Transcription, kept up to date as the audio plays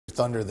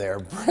thunder there.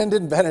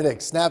 Brendan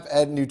Benedict, SNAP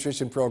Ed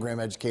Nutrition Program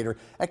Educator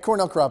at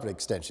Cornell Crop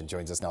Extension,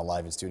 joins us now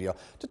live in studio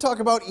to talk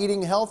about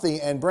eating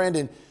healthy. And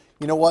Brandon,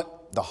 you know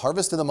what? The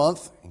harvest of the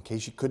month, in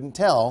case you couldn't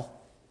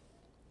tell,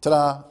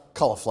 ta-da,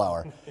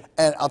 cauliflower.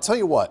 And I'll tell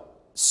you what,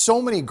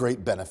 so many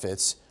great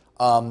benefits,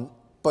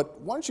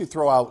 but why don't you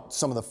throw out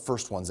some of the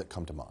first ones that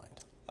come to mind?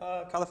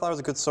 Cauliflower is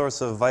a good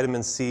source of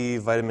vitamin C,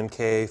 vitamin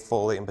K,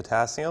 folate, and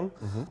potassium.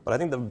 But I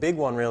think the big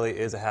one really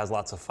is it has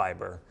lots of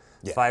fiber.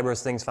 Yeah. Fiber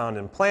is things found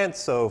in plants,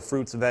 so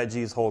fruits,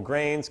 veggies, whole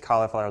grains.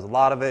 Cauliflower has a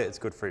lot of it. It's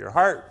good for your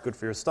heart, good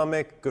for your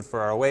stomach, good for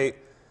our weight.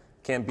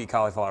 Can't beat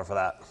cauliflower for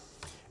that.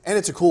 And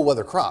it's a cool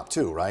weather crop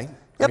too, right?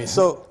 Yep,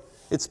 so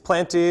it's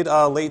planted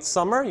late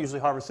summer, usually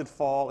harvested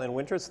fall and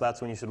winter, so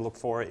that's when you should look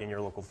for it in your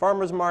local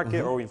farmer's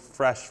market or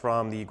fresh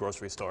from the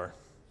grocery store.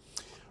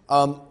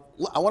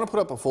 I want to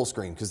put up a full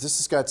screen because this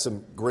has got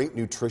some great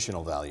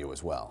nutritional value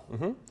as well.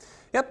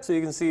 Yep, so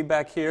you can see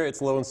back here,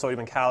 it's low in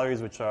sodium and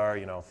calories, which are,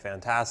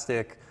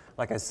 fantastic.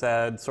 Like I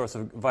said, source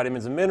of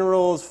vitamins and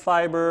minerals,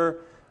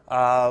 fiber.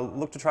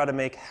 Look to try to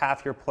make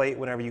half your plate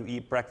whenever you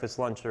eat breakfast,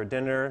 lunch, or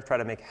dinner. Try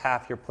to make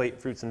half your plate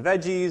fruits and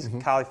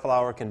veggies.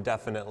 Cauliflower can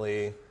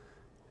definitely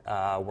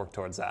work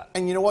towards that.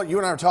 And you know what? You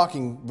and I were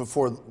talking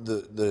before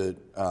the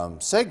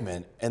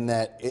segment, and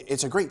that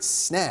it's a great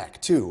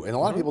snack too. And a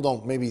lot of people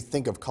don't maybe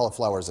think of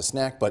cauliflower as a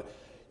snack, but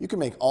you can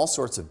make all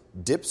sorts of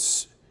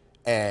dips.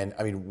 And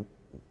I mean,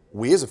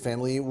 we as a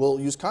family will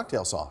use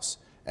cocktail sauce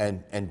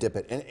and dip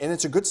it. And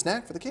it's a good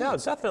snack for the kids. Yeah,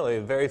 definitely.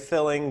 Very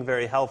filling,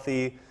 very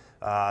healthy.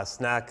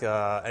 Snack,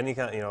 any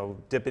kind,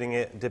 dipping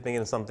it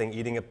in something,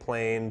 eating it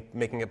plain,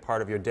 making it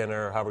part of your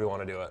dinner, however you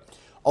want to do it.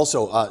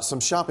 Also, some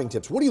shopping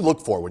tips. What do you look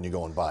for when you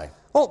go and buy?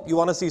 Well, you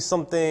want to see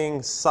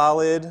something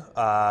solid.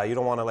 You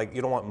don't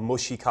want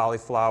mushy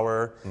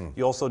cauliflower.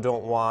 You also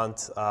don't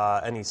want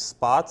any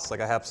spots.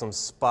 Like I have some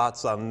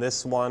spots on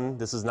this one.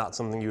 This is not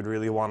something you'd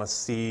really want to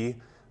see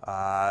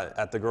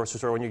at the grocery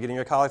store when you're getting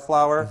your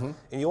cauliflower.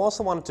 And you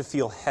also want it to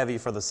feel heavy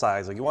for the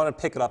size. Like you want to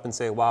pick it up and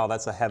say, wow,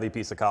 that's a heavy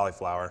piece of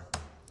cauliflower.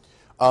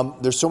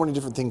 There's so many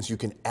different things you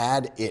can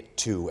add it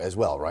to as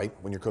well, right,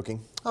 when you're cooking?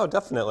 Oh,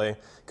 definitely. You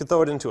could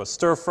throw it into a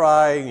stir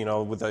fry,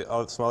 with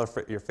some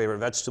other your favorite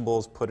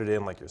vegetables, put it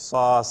in like your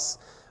sauce.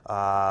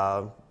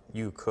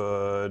 You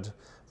could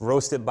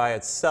roast it by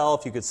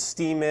itself. You could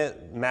steam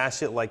it,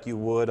 mash it like you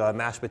would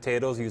mashed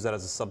potatoes. Use that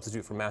as a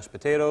substitute for mashed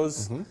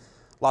potatoes.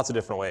 Lots of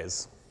different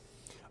ways.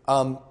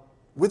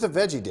 With a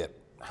veggie dip,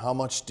 how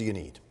much do you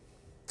need?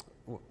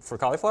 For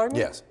cauliflower?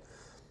 Yes.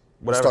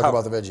 Let's talk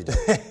about the veggie dip.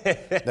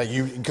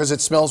 Because it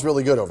smells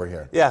really good over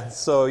here. Yeah,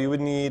 so you would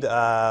need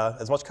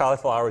as much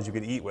cauliflower as you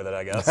could eat with it,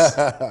 I guess.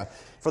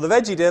 For the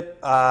veggie dip,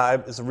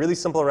 it's a really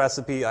simple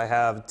recipe. I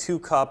have 2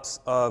 cups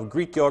of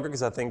Greek yogurt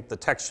because I think the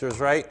texture is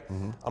right.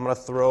 I'm going to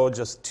throw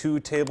just 2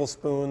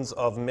 tablespoons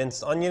of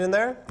minced onion in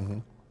there.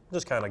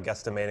 Just kind of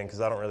guesstimating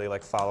because I don't really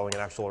like following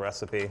an actual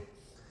recipe.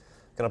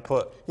 Gonna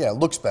put. Yeah, it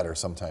looks better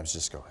sometimes.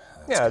 Just go.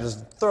 Yeah,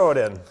 just throw it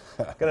in.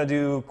 Gonna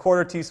do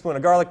 1/4 teaspoon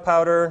of garlic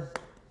powder.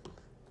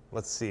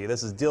 Let's see,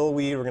 this is dill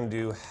weed. We're going to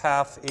do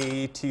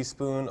 1/2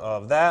 teaspoon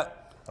of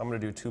that. I'm going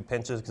to do 2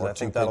 pinches because I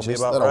think that'll be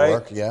about right. That'll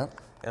work, yeah.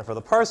 And for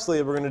the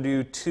parsley, we're going to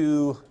do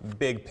 2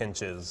 big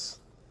pinches.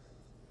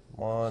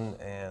 1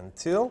 and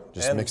 2.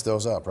 Just mix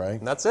those up, right?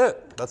 And that's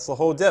it. That's the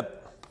whole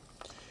dip.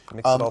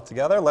 Mix it all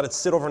together. Let it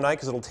sit overnight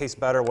because it'll taste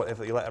better if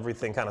you let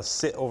everything kind of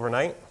sit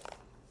overnight.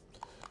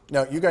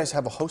 Now, you guys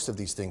have a host of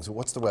these things.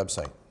 What's the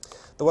website?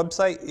 The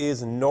website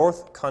is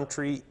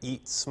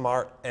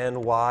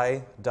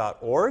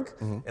northcountryeatsmartny.org,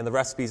 and the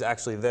recipe is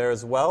actually there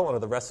as well under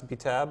the recipe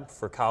tab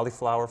for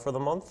cauliflower for the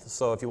month.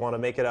 So if you want to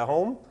make it at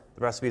home,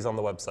 the recipe is on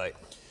the website.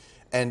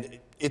 And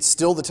it's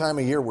still the time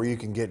of year where you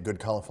can get good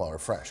cauliflower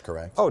fresh,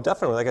 correct? Oh,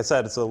 definitely. Like I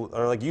said,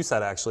 or like you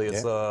said, actually,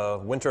 it's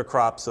a winter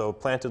crop. So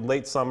planted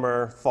late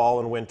summer, fall,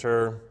 and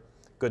winter,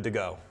 good to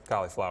go.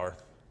 Cauliflower.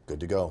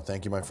 Good to go.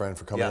 Thank you, my friend,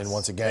 for coming in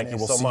once again. Thank and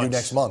you we'll see you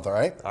next month, all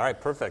right? All right,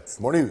 perfect.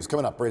 More news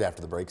coming up right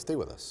after the break. Stay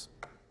with us.